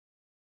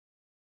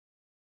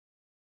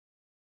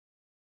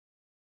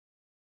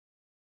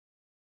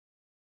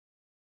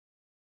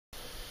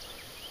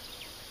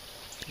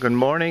Good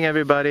morning,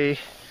 everybody.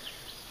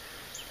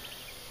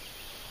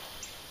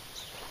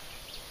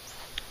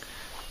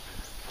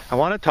 I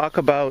want to talk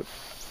about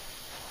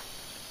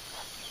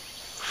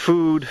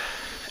food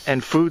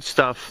and food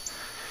stuff.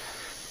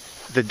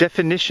 The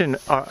definition,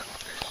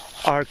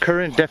 our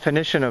current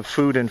definition of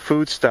food and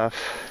food stuff,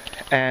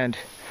 and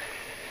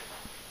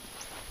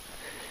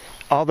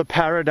all the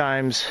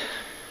paradigms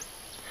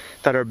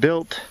that are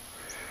built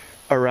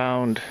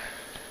around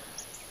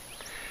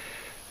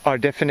our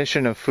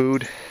definition of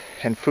food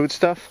and food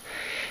stuff,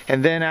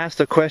 and then ask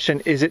the question,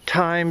 is it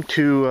time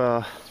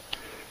to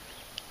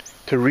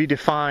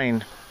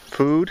redefine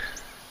food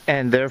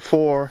and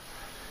therefore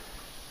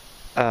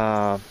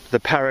the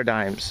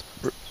paradigms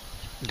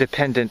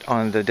dependent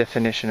on the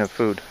definition of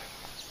food?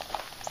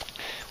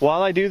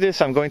 While I do this,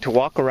 I'm going to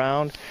walk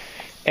around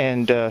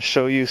and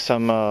show you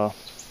some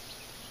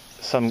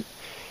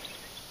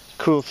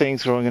cool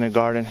things growing in a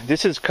garden.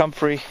 This is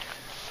comfrey.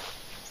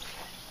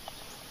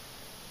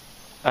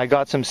 I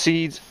got some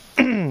seeds.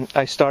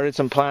 I started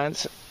some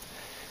plants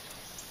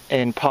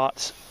in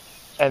pots,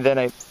 and then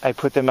I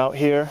put them out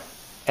here,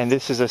 and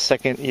this is a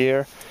second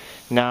year.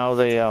 Now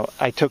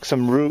I took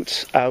some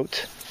roots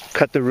out,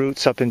 cut the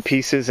roots up in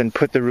pieces and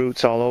put the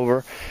roots all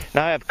over.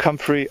 Now I have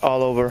comfrey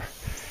all over.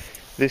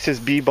 This is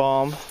bee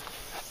balm,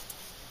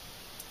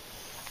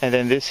 and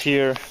then this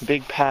here,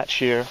 big patch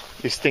here,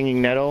 is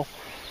stinging nettle,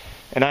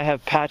 and I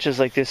have patches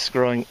like this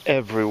growing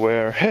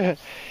everywhere.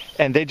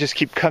 And they just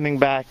keep coming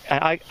back,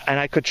 and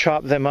I could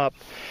chop them up.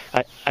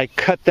 I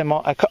cut them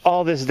all. I cut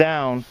all this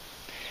down,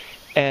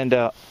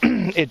 and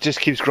it just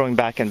keeps growing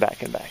back and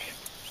back and back.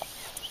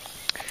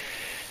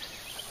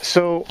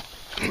 So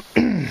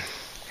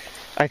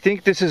I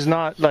think this is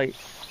not like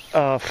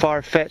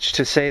far-fetched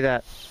to say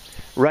that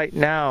right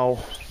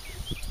now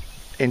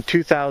in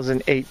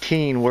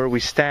 2018, where we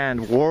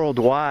stand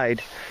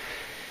worldwide,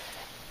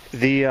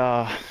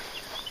 the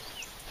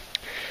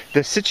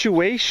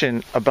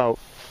situation about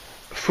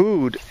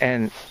food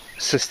and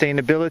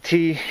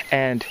sustainability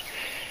and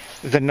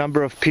the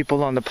number of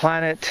people on the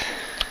planet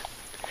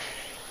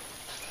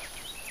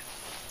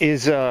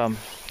is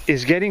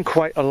getting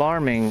quite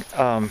alarming,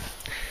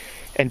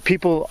 and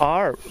people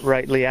are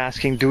rightly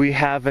asking, do we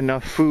have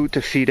enough food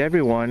to feed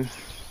everyone,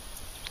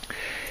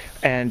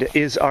 and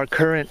is our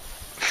current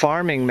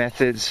farming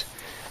methods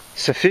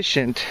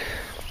sufficient,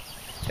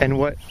 and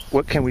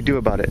what can we do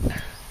about it?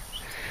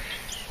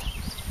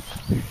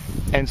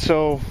 And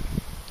so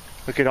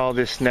look at all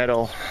this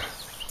nettle.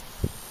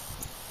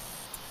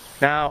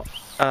 Now,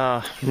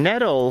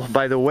 nettle,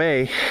 by the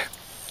way,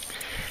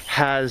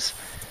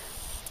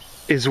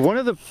 is one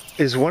of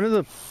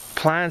the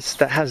plants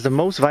that has the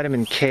most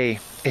vitamin K.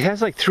 It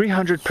has like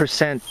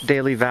 300%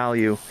 daily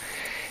value.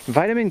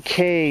 Vitamin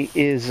K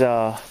is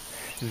that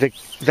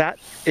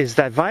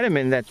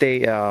vitamin that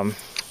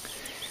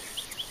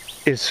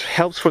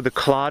helps for the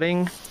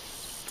clotting,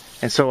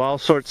 and so all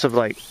sorts of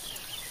like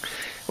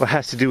what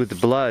has to do with the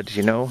blood,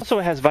 you know. Also,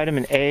 it has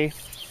vitamin A,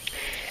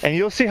 and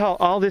you'll see how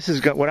all this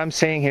is what I'm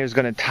saying here is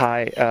going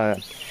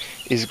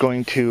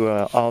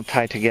to all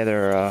tie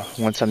together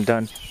once I'm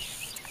done.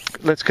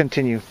 Let's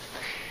continue.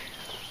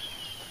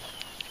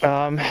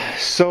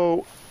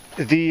 So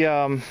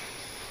the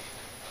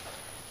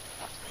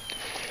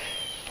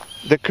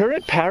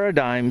current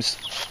paradigms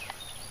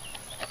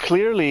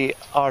clearly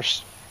are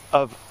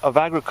of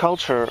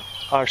agriculture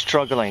are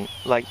struggling.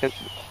 Like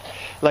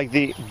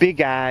the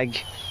big ag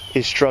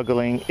is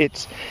struggling.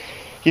 It's,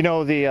 you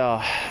know, the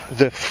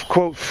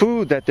quote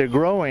food that they're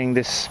growing,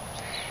 this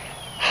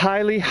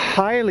highly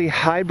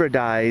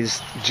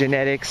hybridized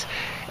genetics,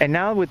 and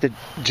now with the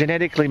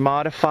genetically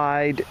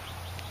modified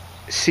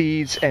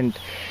seeds and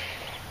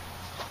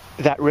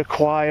that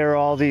require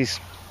all these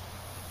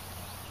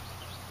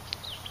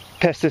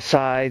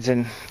pesticides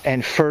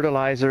and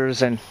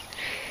fertilizers, and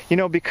you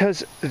know,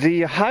 because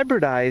the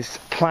hybridized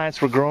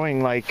plants were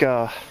growing like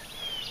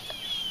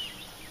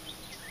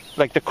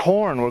the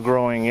corn we're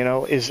growing, you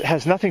know,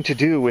 has nothing to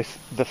do with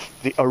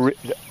the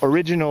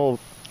original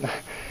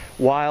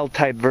wild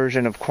type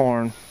version of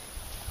corn.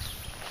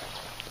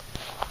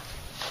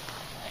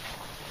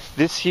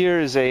 This here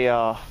is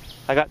I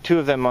got two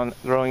of them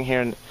growing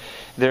here, and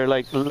they're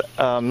like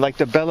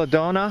the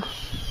belladonna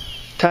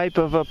type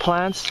of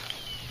plants.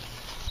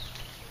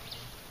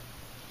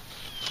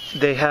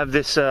 They have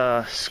this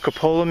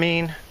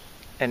scopolamine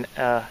and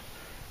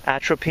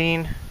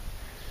atropine,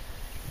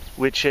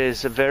 which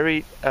is a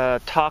very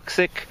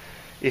toxic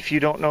if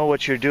you don't know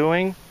what you're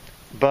doing,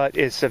 but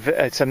it's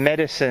a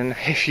medicine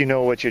if you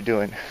know what you're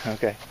doing.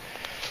 Okay.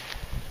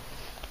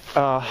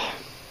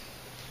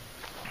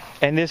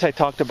 And this I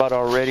talked about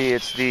already.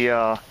 It's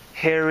the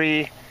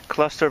hairy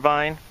cluster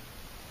vine.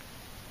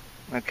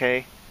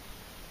 Okay.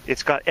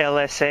 It's got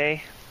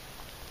LSA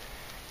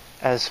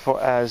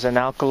as an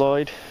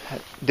alkaloid.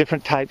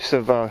 Different types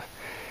of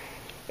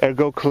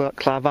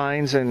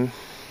ergoclavines and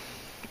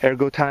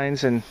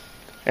ergotines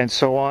and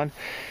so on.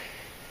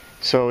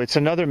 So it's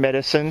another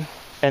medicine,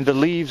 and the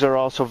leaves are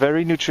also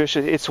very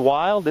nutritious. It's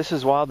wild. This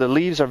is wild. The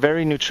leaves are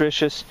very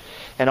nutritious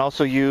and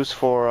also used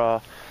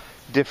for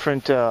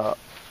different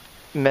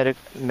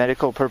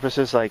medical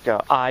purposes, like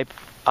eye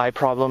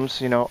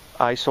problems, you know,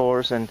 eye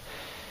sores, and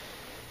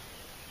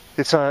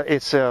it's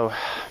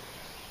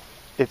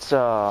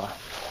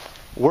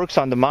works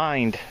on the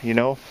mind, you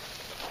know,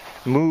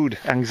 mood,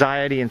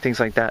 anxiety, and things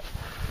like that.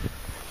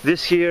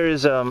 This here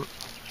is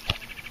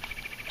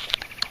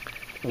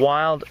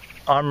wild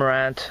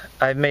amaranth.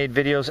 I've made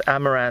videos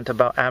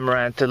about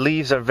amaranth. The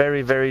leaves are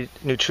very, very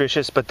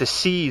nutritious, but the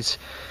seeds,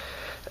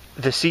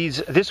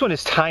 this one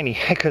is tiny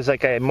because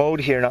like I mowed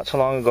here not so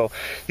long ago.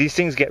 These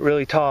things get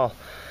really tall.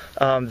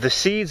 The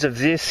seeds of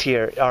this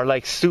here are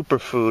like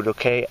superfood,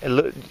 okay?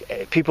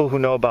 People who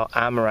know about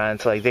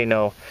amaranth, like, they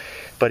know.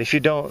 But if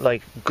you don't,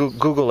 like,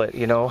 Google it,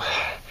 you know.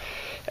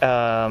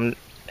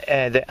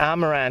 The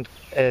amaranth,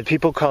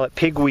 people call it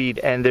pigweed,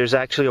 and there's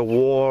actually a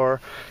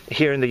war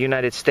here in the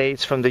United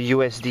States from the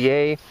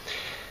USDA,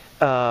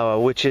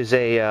 which is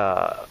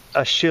a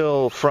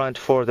shill front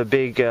for the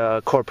big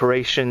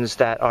corporations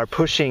that are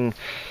pushing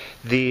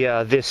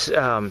this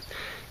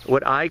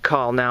what I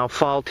call now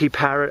faulty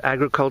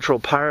agricultural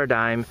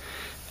paradigm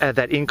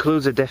that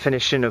includes a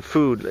definition of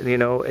food. You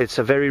know, it's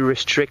a very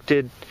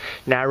restricted,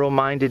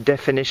 narrow-minded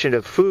definition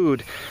of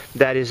food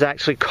that is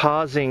actually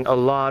causing a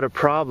lot of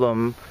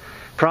problems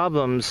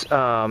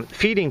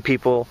feeding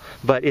people,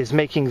 but is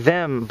making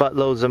them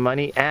buttloads of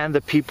money, and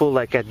the people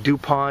like at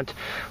DuPont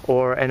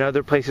and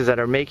other places that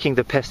are making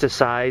the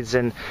pesticides,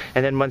 and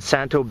then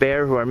Monsanto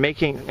Bayer, who are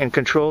making and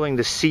controlling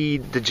the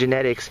seed, the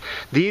genetics.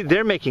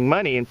 They're making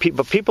money,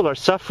 but people are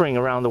suffering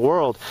around the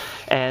world,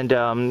 and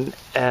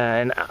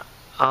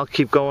I'll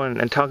keep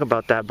going and talk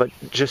about that, but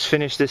just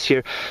finish this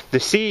here. The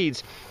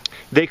seeds,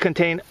 they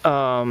contain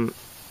a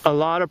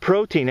lot of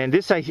protein, and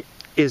this I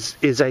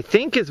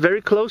think is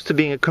very close to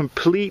being a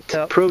complete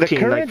protein. The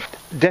current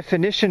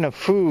definition of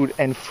food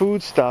and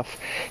food stuff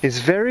is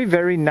very,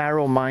 very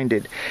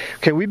narrow-minded.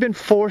 Okay, we've been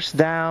forced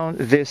down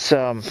this.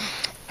 I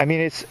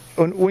mean, it's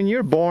when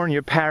you're born,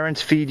 your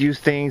parents feed you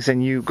things,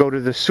 and you go to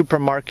the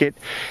supermarket,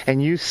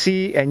 and you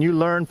see and you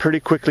learn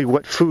pretty quickly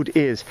what food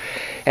is,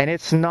 and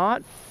it's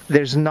not.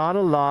 There's not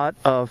a lot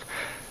of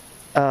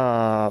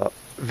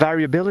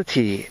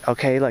variability.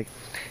 Okay, like.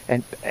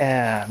 And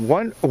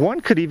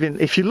one could even,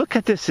 if you look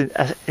at this in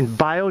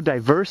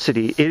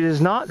biodiversity, it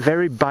is not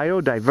very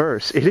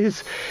biodiverse. It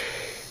is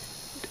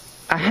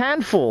a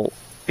handful,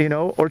 you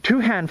know, or two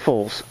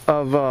handfuls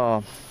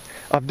of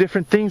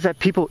different things that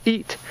people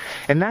eat,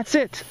 and that's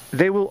it.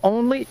 They will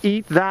only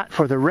eat that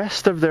for the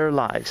rest of their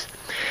lives,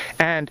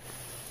 and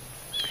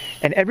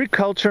every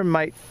culture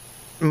might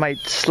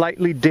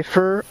slightly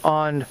differ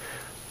on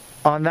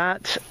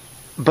that,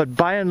 but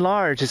by and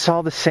large, it's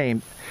all the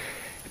same.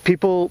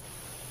 People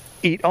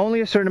eat only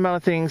a certain amount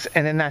of things,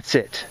 and then that's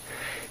it.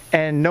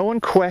 And no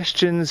one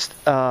questions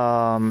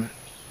the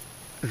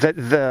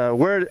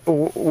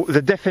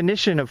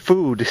definition of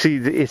food. See,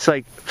 it's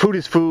like food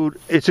is food.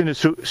 It's in a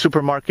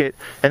supermarket,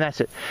 and that's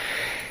it.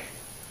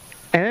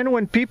 And then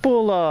when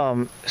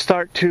people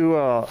start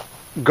to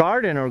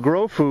garden or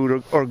grow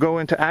food or go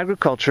into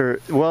agriculture,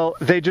 well,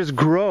 they just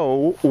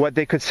grow what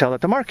they could sell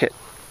at the market.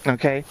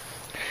 Okay,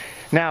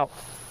 now,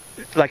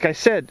 like I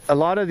said, a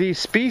lot of these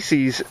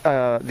species,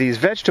 these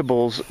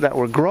vegetables that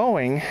we're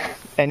growing,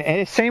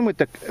 and same with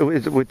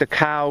the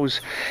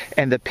cows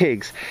and the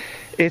pigs,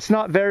 it's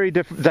not very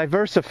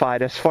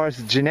diversified as far as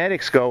the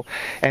genetics go,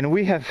 and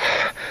we have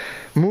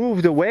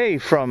moved away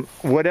from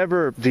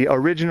whatever the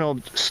original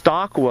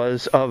stock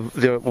was of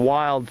the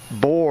wild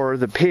boar,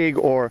 the pig,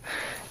 or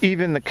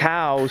even the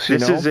cows.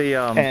 This is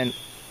and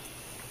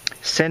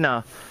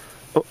Senna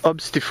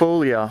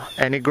obstifolia,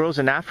 and it grows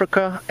in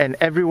Africa and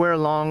everywhere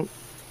along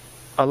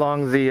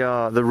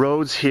the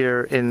roads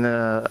here in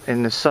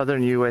the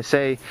southern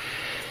USA.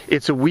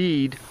 It's a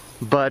weed,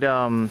 but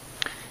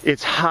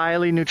it's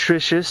highly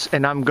nutritious,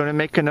 and I'm going to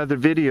make another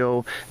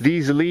video.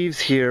 These leaves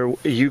here,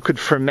 you could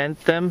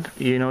ferment them.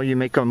 You know, you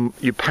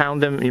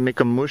pound them, you make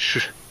a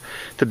mush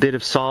with a bit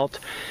of salt,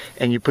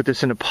 and you put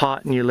this in a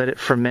pot and you let it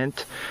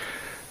ferment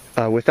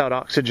without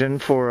oxygen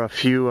for a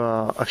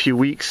few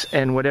weeks,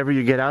 and whatever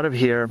you get out of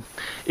here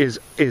is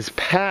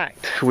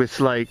packed with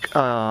like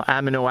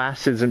amino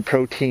acids and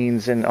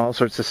proteins and all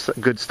sorts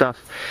of good stuff.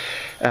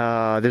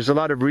 There's a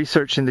lot of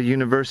research in the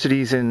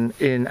universities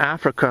in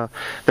Africa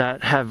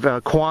that have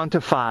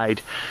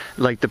quantified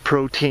like the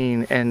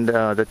protein and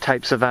the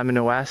types of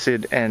amino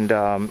acid and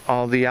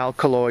all the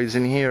alkaloids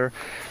in here.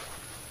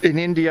 In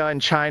India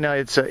and China,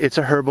 it's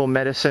a herbal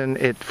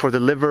medicine for the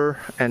liver.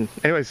 And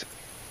anyways,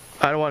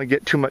 I don't want to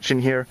get too much in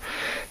here.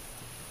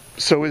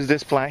 So is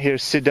this plant here,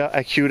 Sida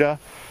acuta.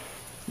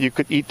 You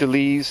could eat the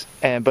leaves,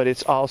 but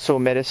it's also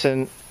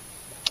medicine.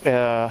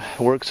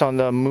 Works on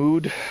the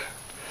mood,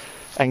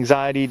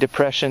 anxiety,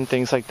 depression,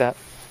 things like that.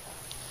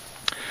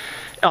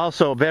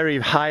 Also very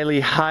highly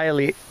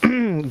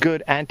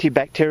good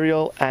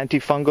antibacterial,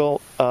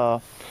 antifungal,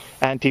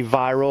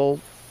 antiviral,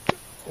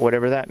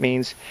 whatever that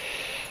means.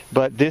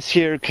 But this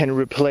here can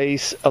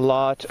replace a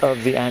lot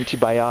of the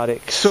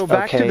antibiotics. So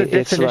back to the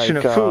definition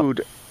of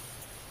food.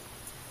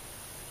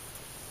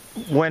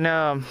 when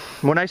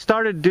I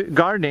started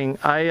gardening,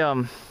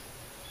 I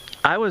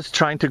was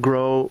trying to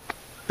grow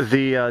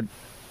the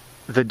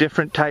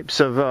different types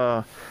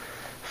of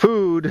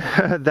food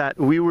that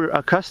we were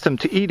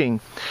accustomed to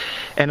eating,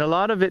 and a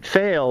lot of it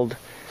failed.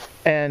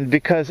 And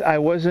because I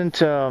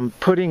wasn't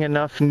putting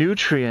enough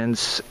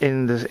nutrients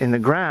in the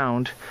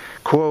ground,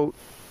 quote,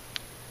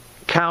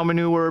 cow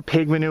manure,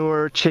 pig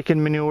manure,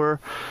 chicken manure,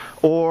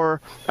 or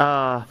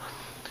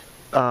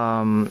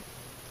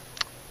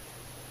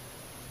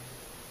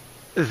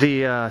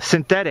the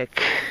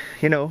synthetic,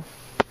 you know.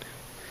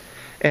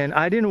 And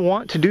I didn't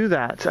want to do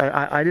that.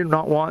 I did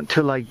not want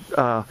to like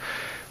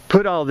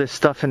put all this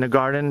stuff in the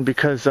garden,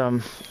 because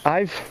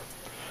I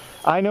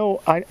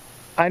know a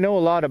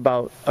lot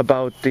about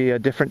the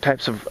different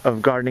types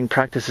of gardening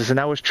practices, and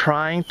I was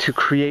trying to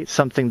create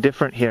something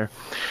different here,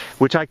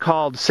 which I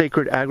called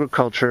sacred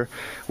agriculture,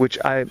 which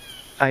I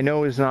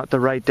know is not the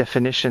right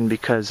definition,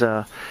 because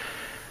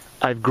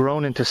I've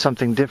grown into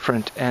something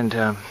different,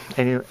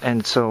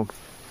 and so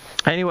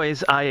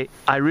anyways, I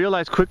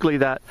realized quickly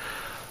that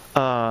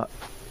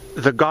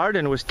the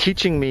garden was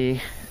teaching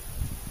me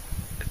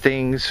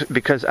things,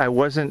 because I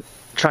wasn't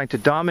trying to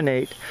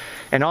dominate,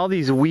 and all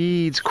these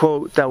weeds,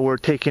 quote, that were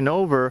taking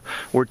over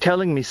were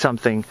telling me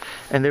something,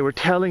 and they were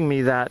telling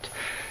me that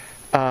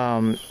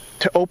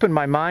to open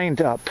my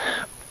mind up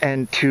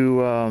and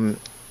to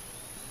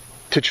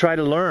try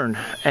to learn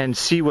and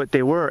see what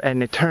they were.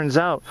 And it turns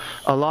out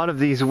a lot of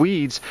these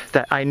weeds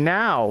that I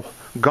now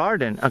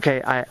garden,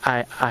 okay,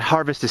 I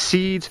harvest the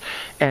seeds,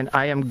 and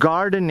I am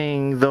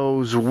gardening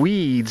those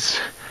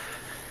weeds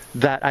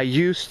that I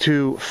used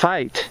to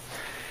fight.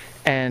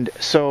 And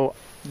so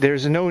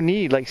there's no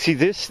need, like, see,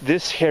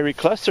 this hairy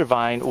cluster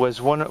vine was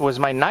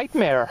my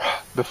nightmare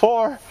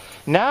before.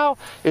 Now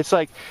it's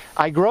like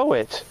I grow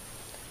it.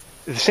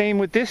 The same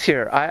with this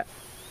here. I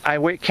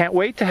can't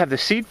wait to have the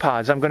seed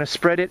pods. I'm going to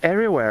spread it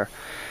everywhere.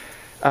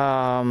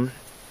 Sida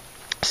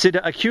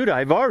acuta,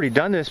 I've already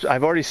done this.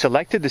 I've already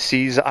selected the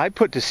seeds. I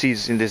put the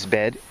seeds in this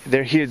bed.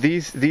 They're here.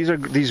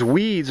 These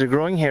weeds are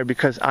growing here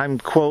because I'm,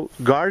 quote,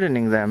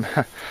 gardening them.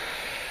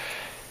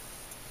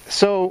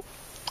 So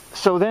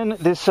then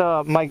this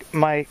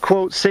my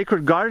quote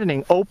sacred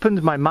gardening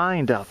opened my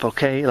mind up,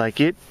 okay? Like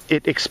it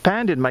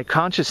expanded my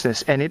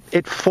consciousness, and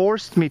it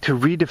forced me to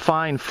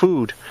redefine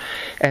food.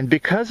 And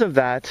because of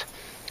that,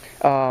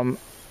 I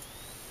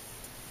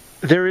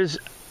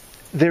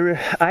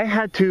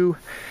had to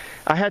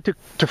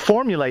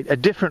formulate a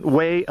different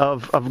way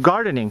of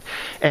gardening.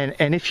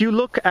 And if you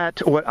look at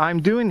what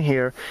I'm doing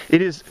here,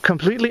 it is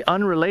completely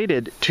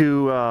unrelated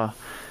to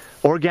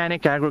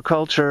organic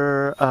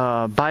agriculture,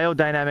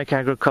 biodynamic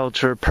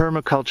agriculture,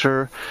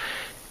 permaculture,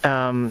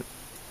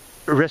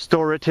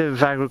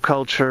 restorative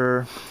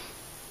agriculture.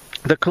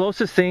 The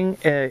closest thing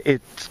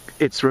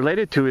it's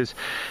related to is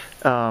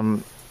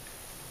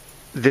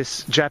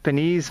this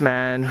Japanese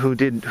man who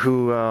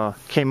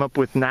came up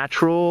with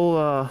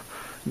natural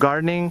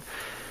gardening,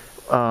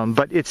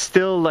 but it's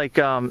still like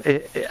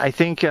I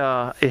think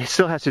it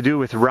still has to do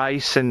with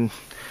rice and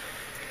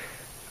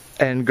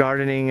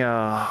gardening.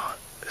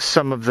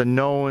 Some of the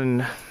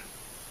known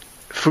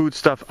food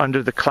stuff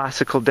under the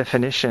classical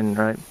definition,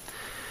 right?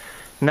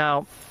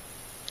 Now,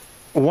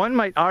 one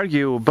might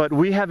argue, but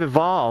we have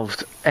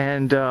evolved,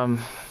 and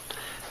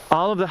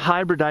all of the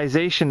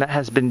hybridization that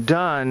has been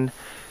done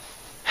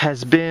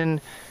has been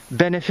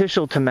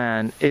beneficial to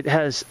man. It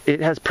has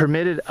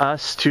permitted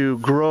us to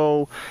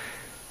grow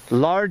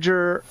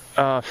larger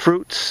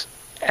fruits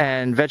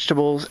and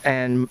vegetables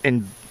and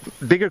in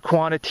bigger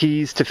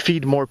quantities to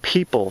feed more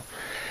people.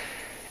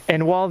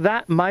 And while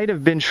that might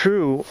have been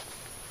true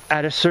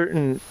at a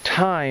certain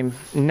time,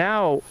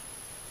 now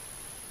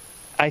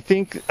I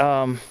think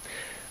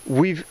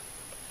we've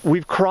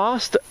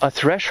crossed a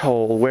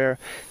threshold where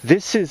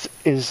this is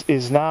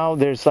now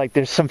there's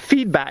some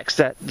feedbacks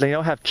that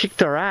have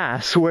kicked our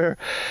ass, where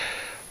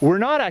we're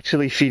not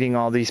actually feeding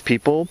all these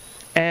people,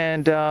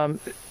 and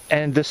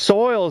the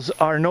soils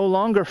are no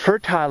longer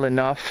fertile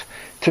enough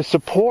to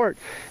support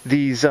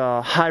these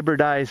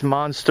hybridized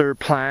monster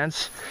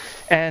plants.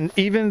 And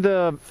even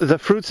the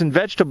fruits and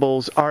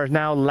vegetables are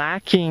now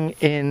lacking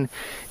in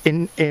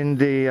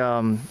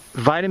the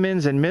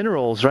vitamins and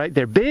minerals, right?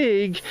 They're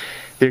big,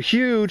 they're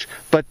huge,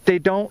 but they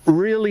don't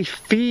really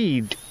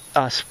feed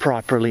us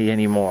properly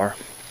anymore.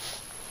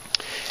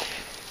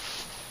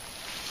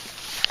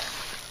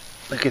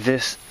 Look at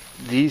this.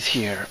 These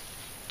here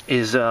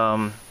is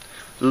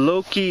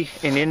Loki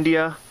in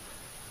India,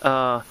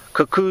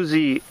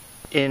 Kokuzi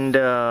in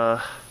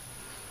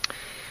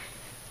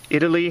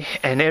Italy,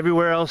 and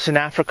everywhere else in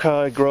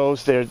Africa it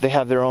grows. They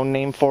have their own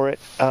name for it.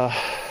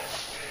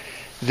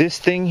 This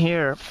thing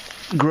here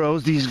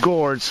grows these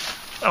gourds.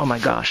 Oh my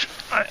gosh.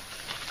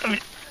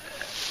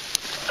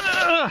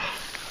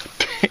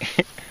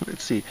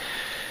 Let's see.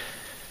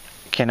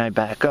 Can I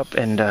back up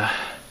and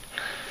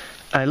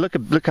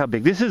look how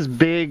big. This is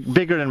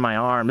bigger than my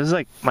arm. This is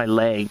like my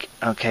leg,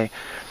 okay?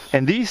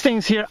 And these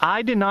things here,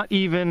 I did not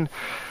even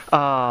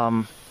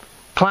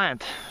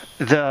plant.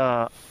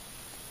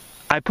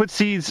 I put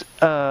seeds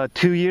 2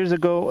 years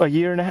ago, a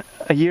year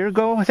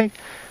ago, I think,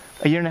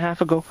 a year and a half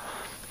ago,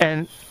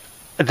 and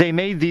they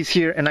made these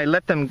here, and I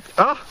let them.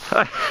 Oh,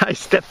 I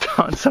stepped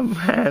on some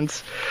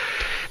ants.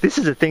 This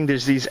is the thing.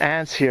 There's these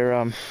ants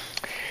here,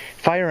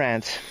 fire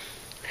ants.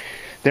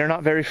 They're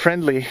not very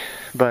friendly,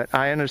 but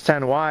I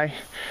understand why.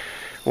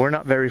 We're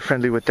not very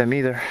friendly with them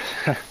either.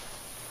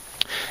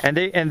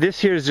 And this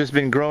here has just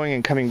been growing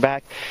and coming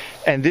back.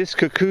 And this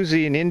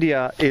cucuzi in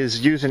India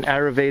is used in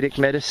Ayurvedic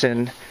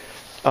medicine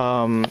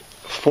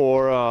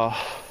for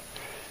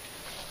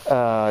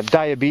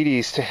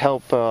diabetes, to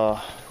help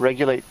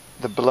regulate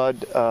the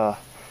blood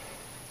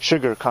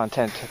sugar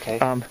content. Okay.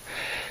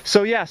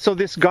 So yeah, so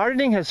this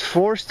gardening has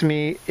forced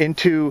me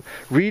into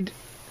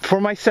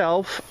for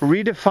myself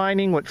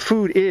redefining what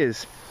food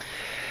is,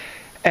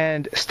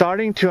 and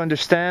starting to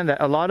understand that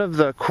a lot of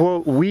the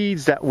quote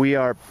weeds that we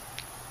are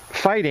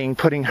fighting,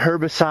 putting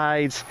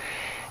herbicides,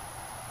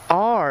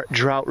 are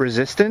drought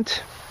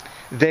resistant.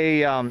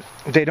 They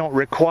don't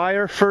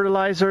require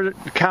fertilizer,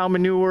 cow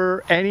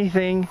manure,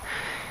 anything.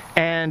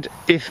 And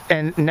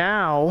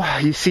now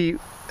you see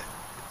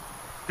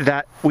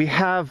that we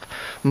have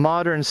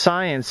modern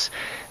science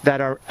that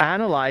are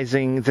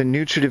analyzing the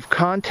nutritive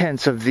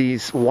contents of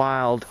these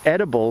wild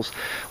edibles.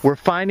 We're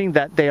finding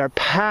that they are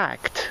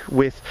packed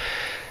with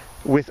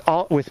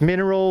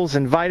minerals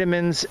and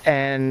vitamins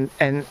and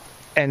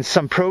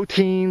some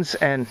proteins.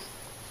 And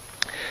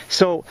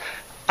so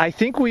I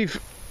think we're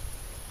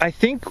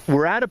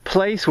at a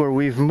place where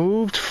we've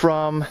moved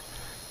from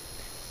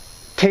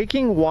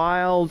taking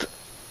wild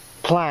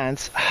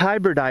plants,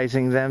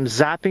 hybridizing them,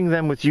 zapping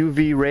them with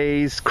UV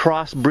rays,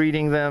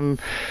 crossbreeding them,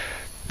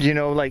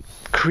 like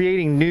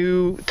creating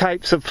new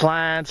types of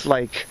plants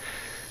like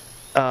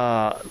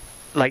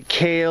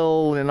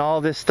kale and all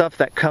this stuff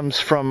that comes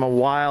from a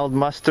wild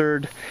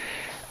mustard,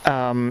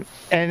 and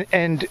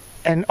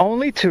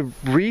only to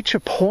reach a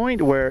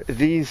point where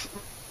these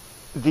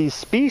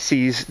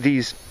species,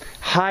 these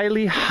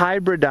highly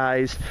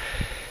hybridized,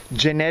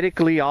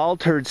 genetically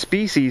altered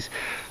species,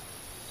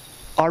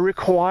 are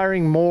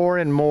requiring more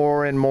and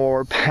more and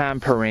more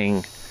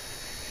pampering,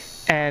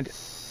 and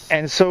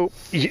so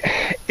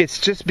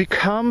it's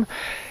becoming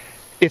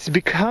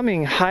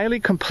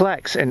highly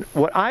complex. And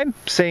what I'm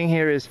saying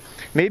here is,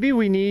 maybe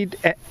we need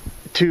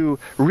to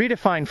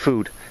redefine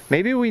food.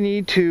 Maybe we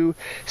need to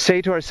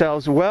say to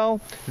ourselves,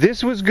 well,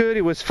 this was good,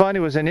 it was fun, it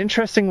was an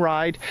interesting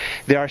ride.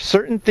 There are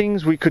certain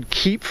things we could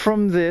keep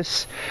from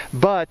this,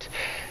 but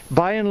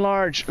by and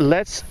large,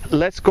 let's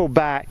go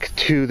back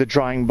to the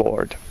drawing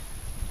board.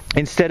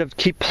 Instead of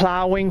keep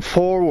plowing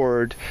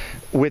forward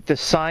with the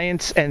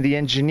science and the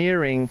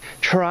engineering,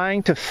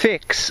 trying to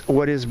fix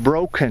what is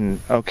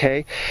broken,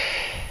 okay?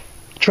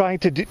 Trying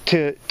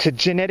to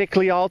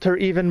genetically alter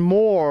even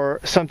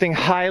more something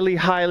highly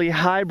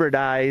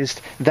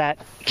hybridized that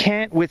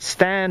can't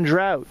withstand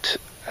drought.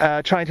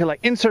 Trying to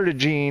insert a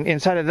gene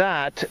inside of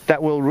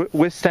that will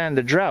withstand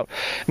the drought.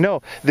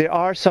 No, there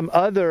are some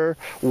other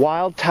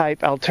wild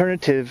type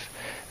alternative,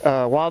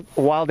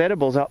 wild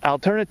edibles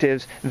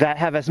alternatives that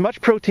have as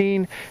much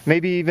protein,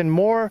 maybe even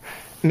more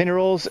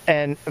minerals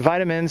and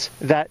vitamins,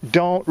 that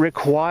don't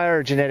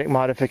require genetic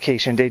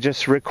modification. They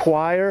just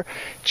require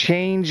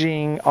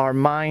changing our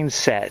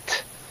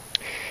mindset.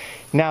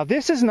 Now,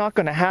 this is not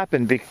going to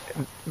happen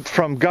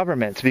from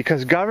government,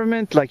 because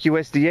government like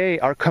USDA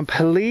are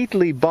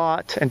completely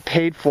bought and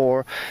paid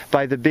for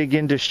by the big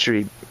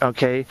industry,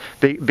 okay,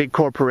 big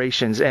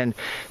corporations, and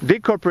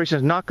big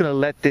corporations are not going to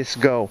let this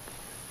go.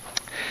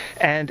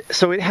 And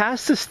so it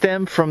has to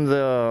stem from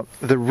the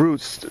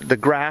roots, the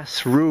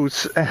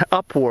grassroots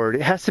upward.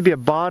 It has to be a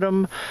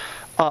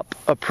bottom-up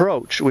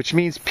approach, which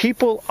means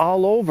people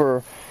all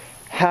over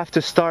have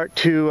to start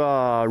to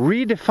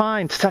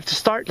redefine,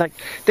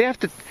 they have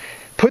to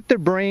put their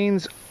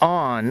brains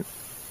on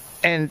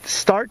and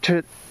start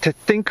to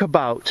think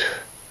about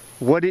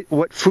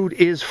what food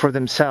is for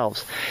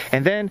themselves.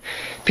 And then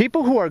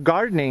people who are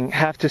gardening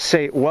have to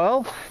say,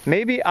 well,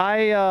 maybe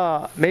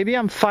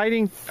I'm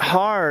fighting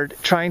hard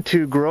trying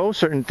to grow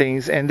certain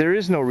things, and there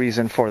is no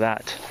reason for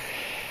that.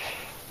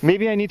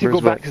 Maybe I need to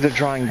go back to the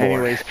drawing board.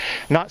 Anyways,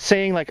 not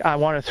saying I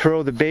want to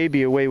throw the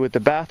baby away with the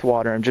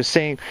bathwater. I'm just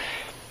saying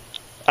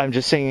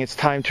it's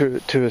time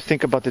to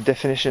think about the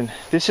definition.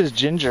 This is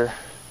ginger.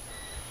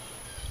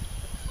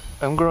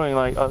 I'm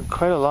growing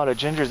quite a lot of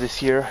ginger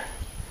this year,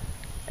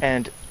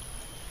 and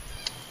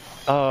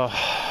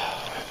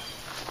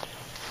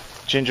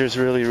ginger is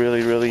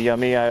really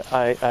yummy.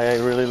 I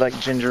really like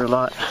ginger a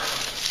lot.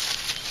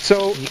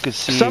 So you can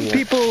see some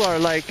people are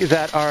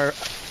that are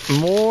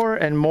more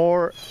and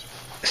more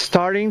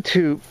starting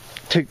to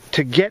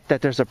get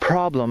that there's a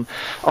problem,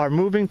 are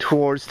moving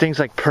towards things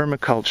like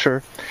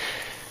permaculture,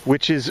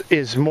 which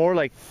is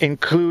more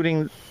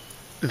including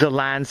the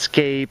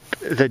landscape,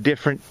 the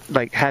different,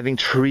 having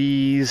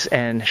trees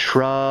and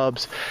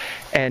shrubs,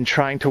 and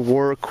trying to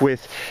work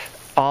with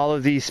all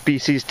of these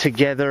species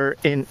together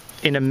in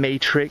a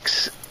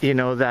matrix,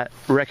 that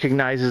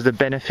recognizes the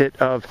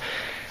benefit of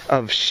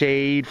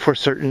shade for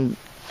certain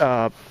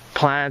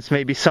plants.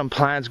 Maybe some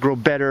plants grow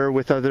better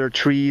with other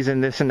trees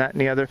and this and that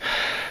and the other.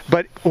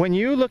 But when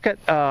you look at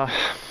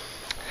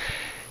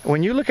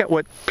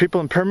what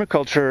people in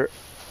permaculture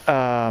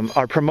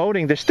are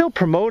promoting, they're still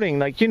promoting,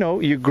 like, you know,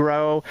 you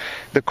grow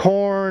the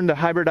corn, the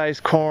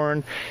hybridized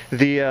corn,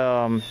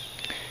 the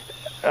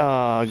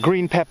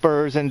green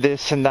peppers and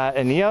this and that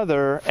and the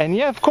other. And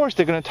yeah, of course,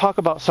 they're going to talk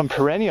about some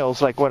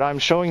perennials like what I'm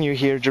showing you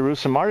here,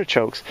 Jerusalem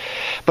artichokes.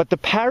 But the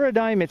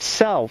paradigm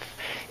itself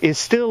is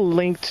still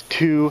linked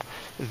to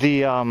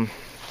the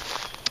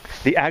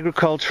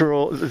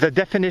agricultural, the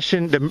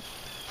definition,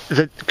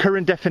 the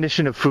current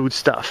definition of food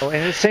stuff.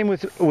 And the same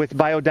with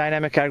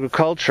biodynamic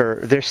agriculture.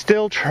 They're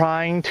still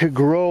trying to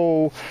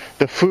grow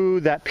the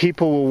food that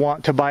people will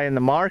want to buy in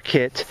the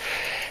market,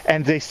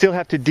 and they still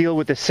have to deal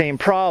with the same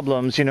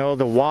problems, you know,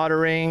 the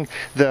watering,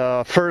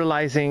 the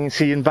fertilizing.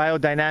 See, in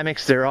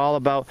biodynamics, they're all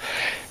about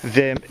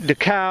the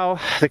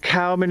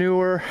cow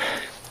manure,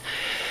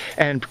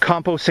 and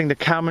composting the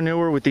cow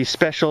manure with these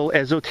special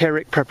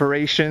esoteric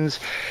preparations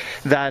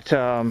that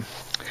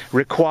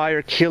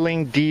require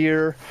killing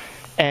deer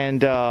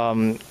and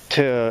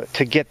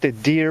to get the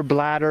deer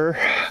bladder,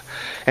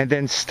 and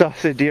then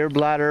stuff the deer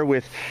bladder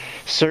with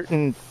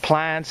certain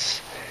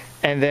plants,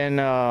 and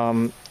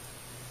then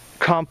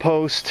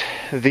compost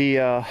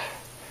the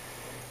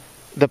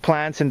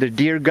plants in the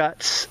deer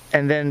guts,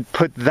 and then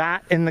put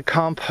that in the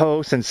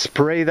compost and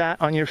spray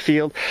that on your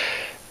field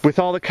with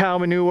all the cow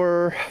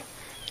manure.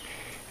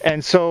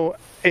 And so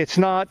it's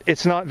not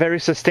very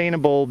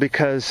sustainable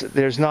because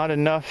there's not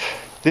enough.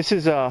 This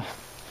is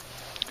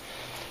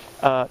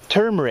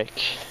turmeric,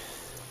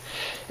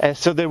 and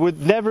so there would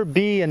never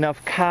be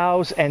enough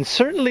cows, and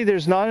certainly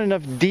there's not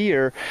enough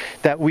deer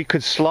that we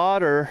could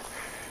slaughter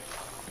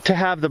to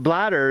have the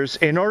bladders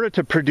in order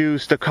to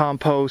produce the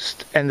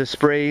compost and the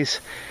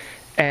sprays.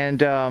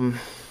 And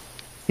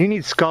you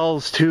need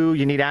skulls too.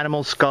 You need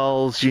animal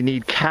skulls. You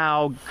need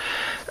cow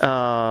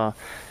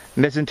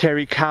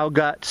mesentery cow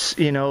guts.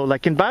 You know,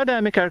 like in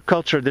biodynamic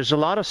agriculture, there's a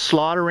lot of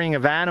slaughtering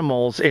of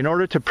animals in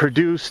order to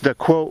produce the,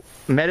 quote,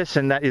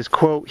 medicine that is,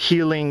 quote,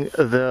 healing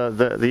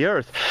the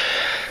earth.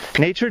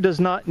 Nature does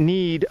not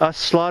need us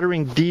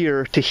slaughtering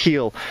deer to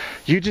heal.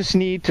 You just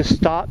need to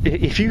stop.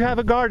 If you have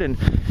a garden,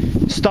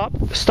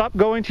 stop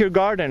going to your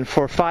garden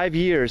for 5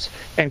 years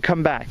and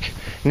come back.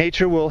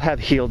 Nature will have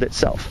healed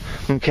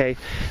itself. Okay,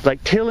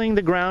 like tilling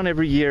the ground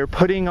every year,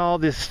 putting all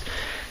this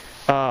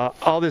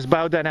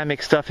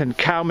biodynamic stuff in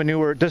cow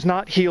manure does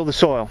not heal the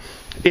soil.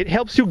 It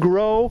helps you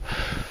grow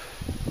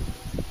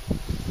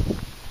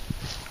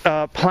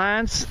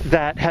plants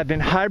that have been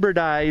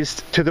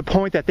hybridized to the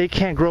point that they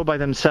can't grow by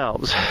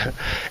themselves.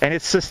 And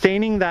it's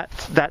sustaining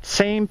that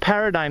same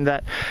paradigm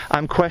that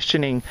I'm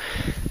questioning,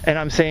 and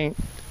I'm saying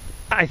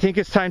I think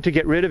it's time to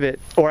get rid of it,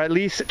 or at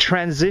least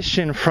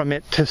transition from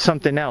it to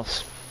something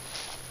else.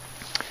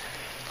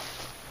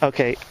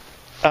 Okay.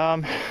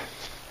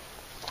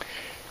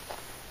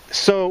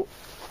 So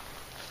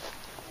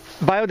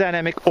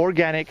biodynamic,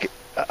 organic,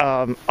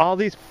 all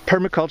these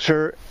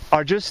permaculture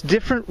are just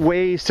different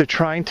ways to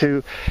trying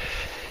to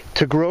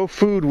grow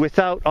food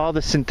without all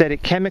the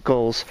synthetic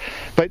chemicals,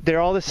 but they're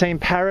all the same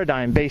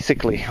paradigm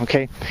basically,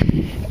 okay?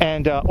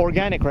 And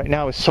organic right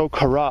now is so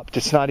corrupt,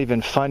 it's not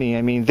even funny.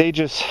 I mean,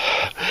 there's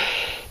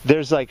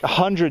like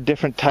 100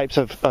 different types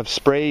of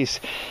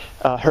sprays,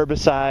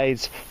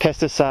 herbicides,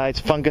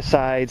 pesticides,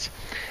 fungicides,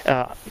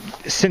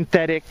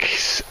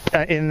 synthetics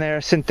in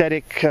there,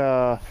 synthetic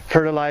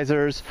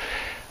fertilizers.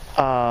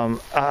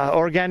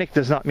 Organic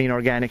does not mean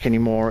organic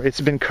anymore.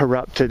 It's been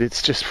corrupted.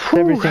 It's just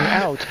everything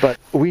out. But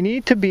we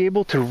need to be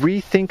able to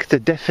rethink the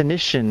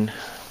definition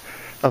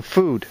of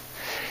food.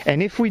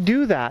 And if we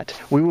do that,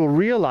 we will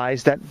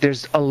realize that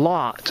there's a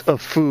lot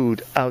of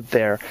food out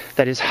there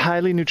that is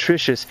highly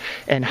nutritious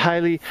and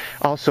highly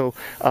also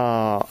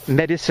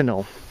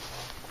medicinal.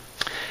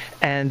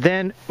 And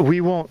then we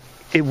won't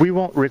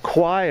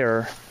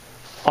require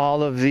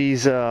all of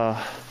these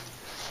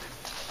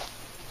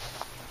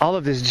all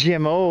of this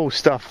GMO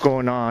stuff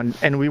going on,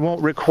 and we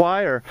won't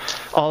require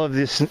all of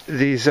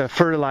these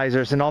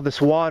fertilizers and all this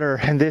water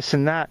and this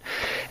and that,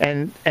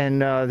 and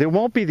there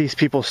won't be these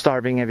people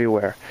starving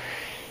everywhere.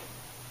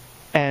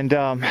 And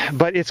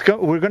but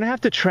we're going to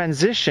have to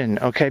transition,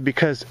 okay?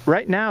 Because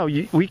right now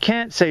we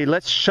can't say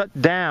let's shut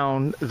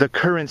down the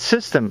current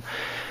system.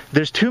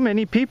 There's too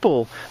many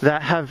people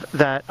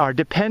that are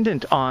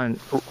dependent on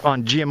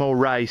GMO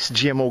rice,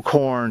 GMO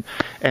corn,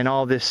 and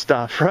all this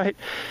stuff, right?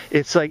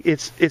 It's like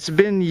it's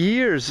been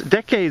years,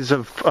 decades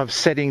of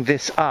setting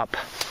this up.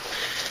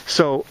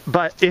 So,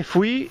 but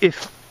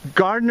if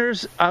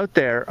gardeners out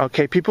there,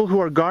 okay, people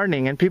who are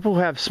gardening and people who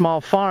have small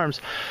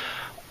farms,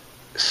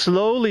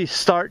 slowly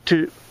start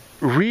to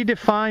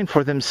redefine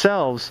for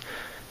themselves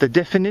the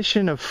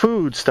definition of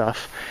food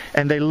stuff,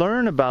 and they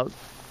learn about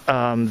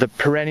the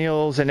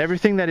perennials and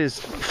everything that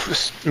is,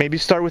 maybe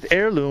start with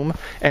heirloom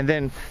and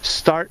then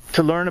start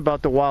to learn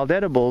about the wild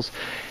edibles,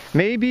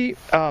 maybe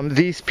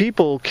these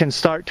people can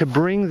start to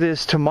bring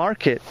this to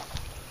market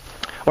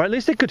or at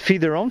least they could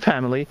feed their own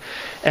family.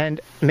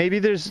 And maybe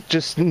there's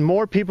just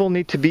more people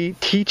need to be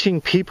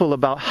teaching people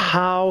about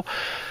how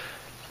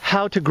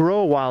to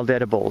grow wild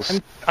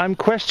edibles. I'm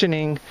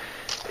questioning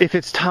if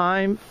it's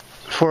time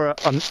for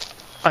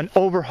an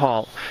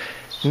overhaul.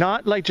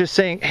 Not like just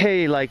saying,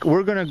 hey, like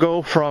we're gonna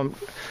go from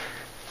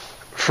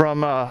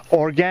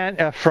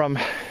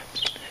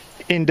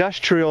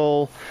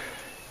industrial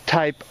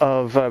type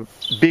of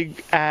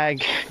big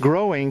ag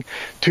growing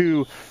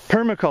to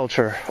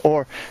permaculture,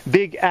 or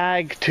big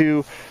ag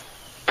to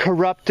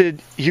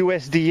corrupted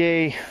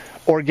USDA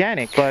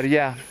organic. But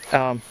yeah,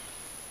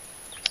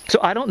 so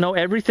I don't know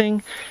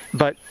everything,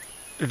 but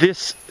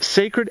this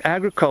sacred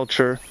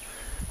agriculture,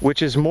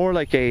 which is more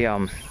like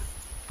a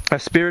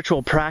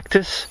spiritual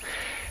practice,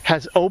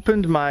 has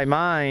opened my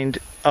mind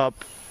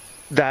up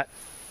that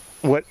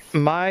what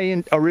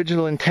my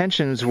original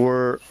intentions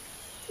were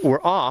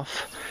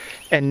off,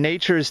 and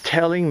nature is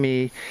telling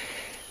me,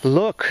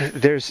 look,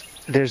 there's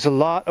a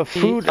lot of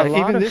food, a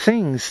lot of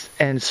things.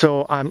 And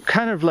so I'm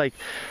kind of like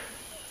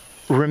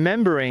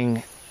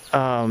remembering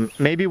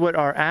maybe what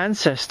our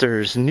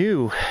ancestors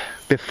knew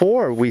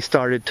before we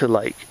started to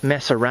like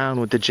mess around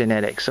with the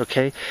genetics.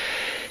 Okay,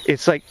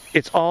 it's like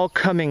it's all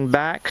coming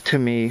back to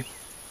me,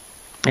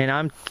 and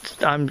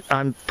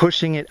I'm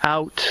pushing it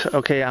out.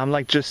 Okay, I'm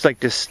like just like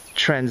this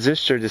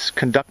transistor, this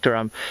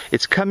conductor.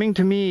 It's coming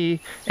to me,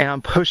 and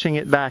I'm pushing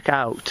it back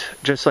out,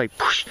 just like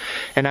push.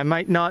 And I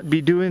might not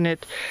be doing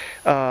it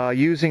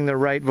using the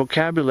right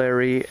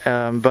vocabulary,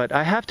 but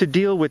I have to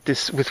deal with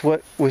this, with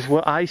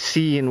what I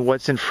see and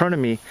what's in front of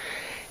me.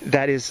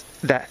 That is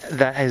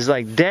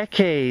like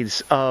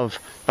decades of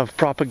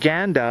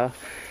propaganda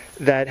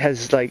that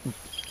has like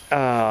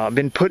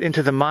been put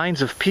into the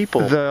minds of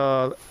people.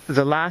 The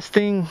last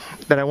thing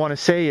that I want to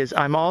say is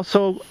I'm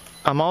also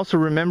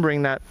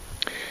remembering that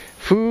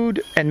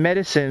food and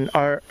medicine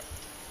are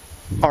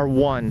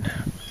one,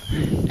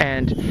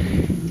 and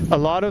a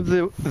lot of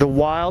the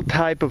wild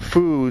type of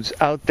foods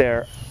out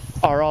there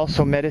are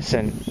also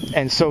medicine.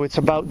 And so it's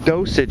about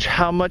dosage.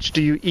 How much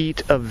do you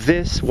eat of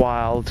this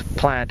wild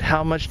plant?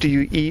 How much do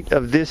you eat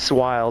of this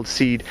wild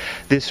seed,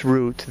 this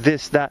root,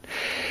 this, that?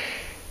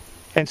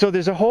 And so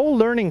there's a whole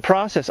learning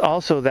process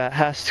also that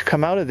has to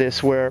come out of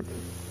this, where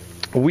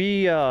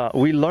we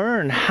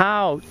learn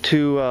how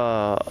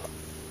to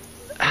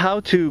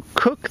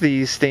cook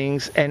these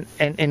things and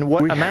in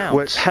what amount.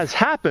 What has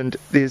happened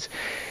is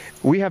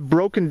we have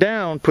broken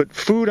down, put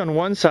food on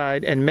one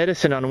side and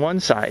medicine on one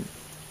side.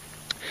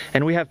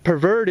 And we have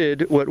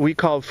perverted what we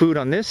call food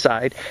on this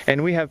side,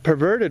 and we have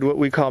perverted what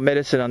we call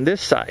medicine on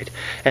this side.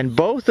 And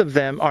both of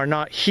them are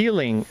not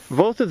healing.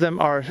 Both of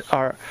them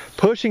are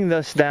pushing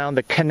us down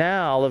the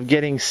canal of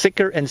getting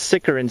sicker and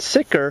sicker and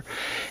sicker.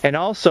 And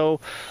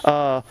also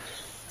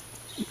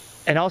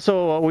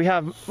we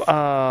have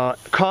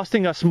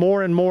costing us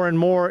more and more and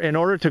more in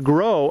order to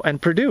grow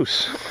and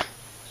produce.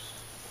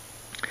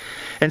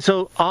 And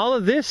so all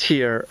of this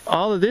here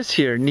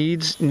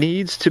needs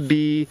to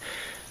be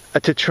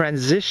to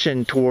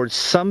transition towards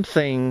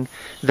something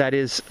that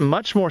is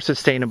much more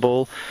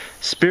sustainable,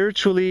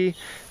 spiritually,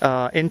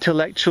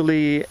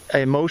 intellectually,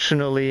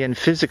 emotionally, and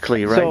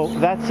physically, right? So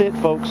that's it,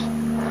 folks.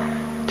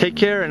 Take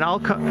care, and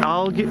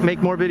I'll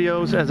make more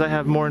videos as I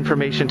have more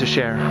information to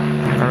share.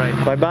 All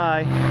right,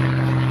 bye-bye.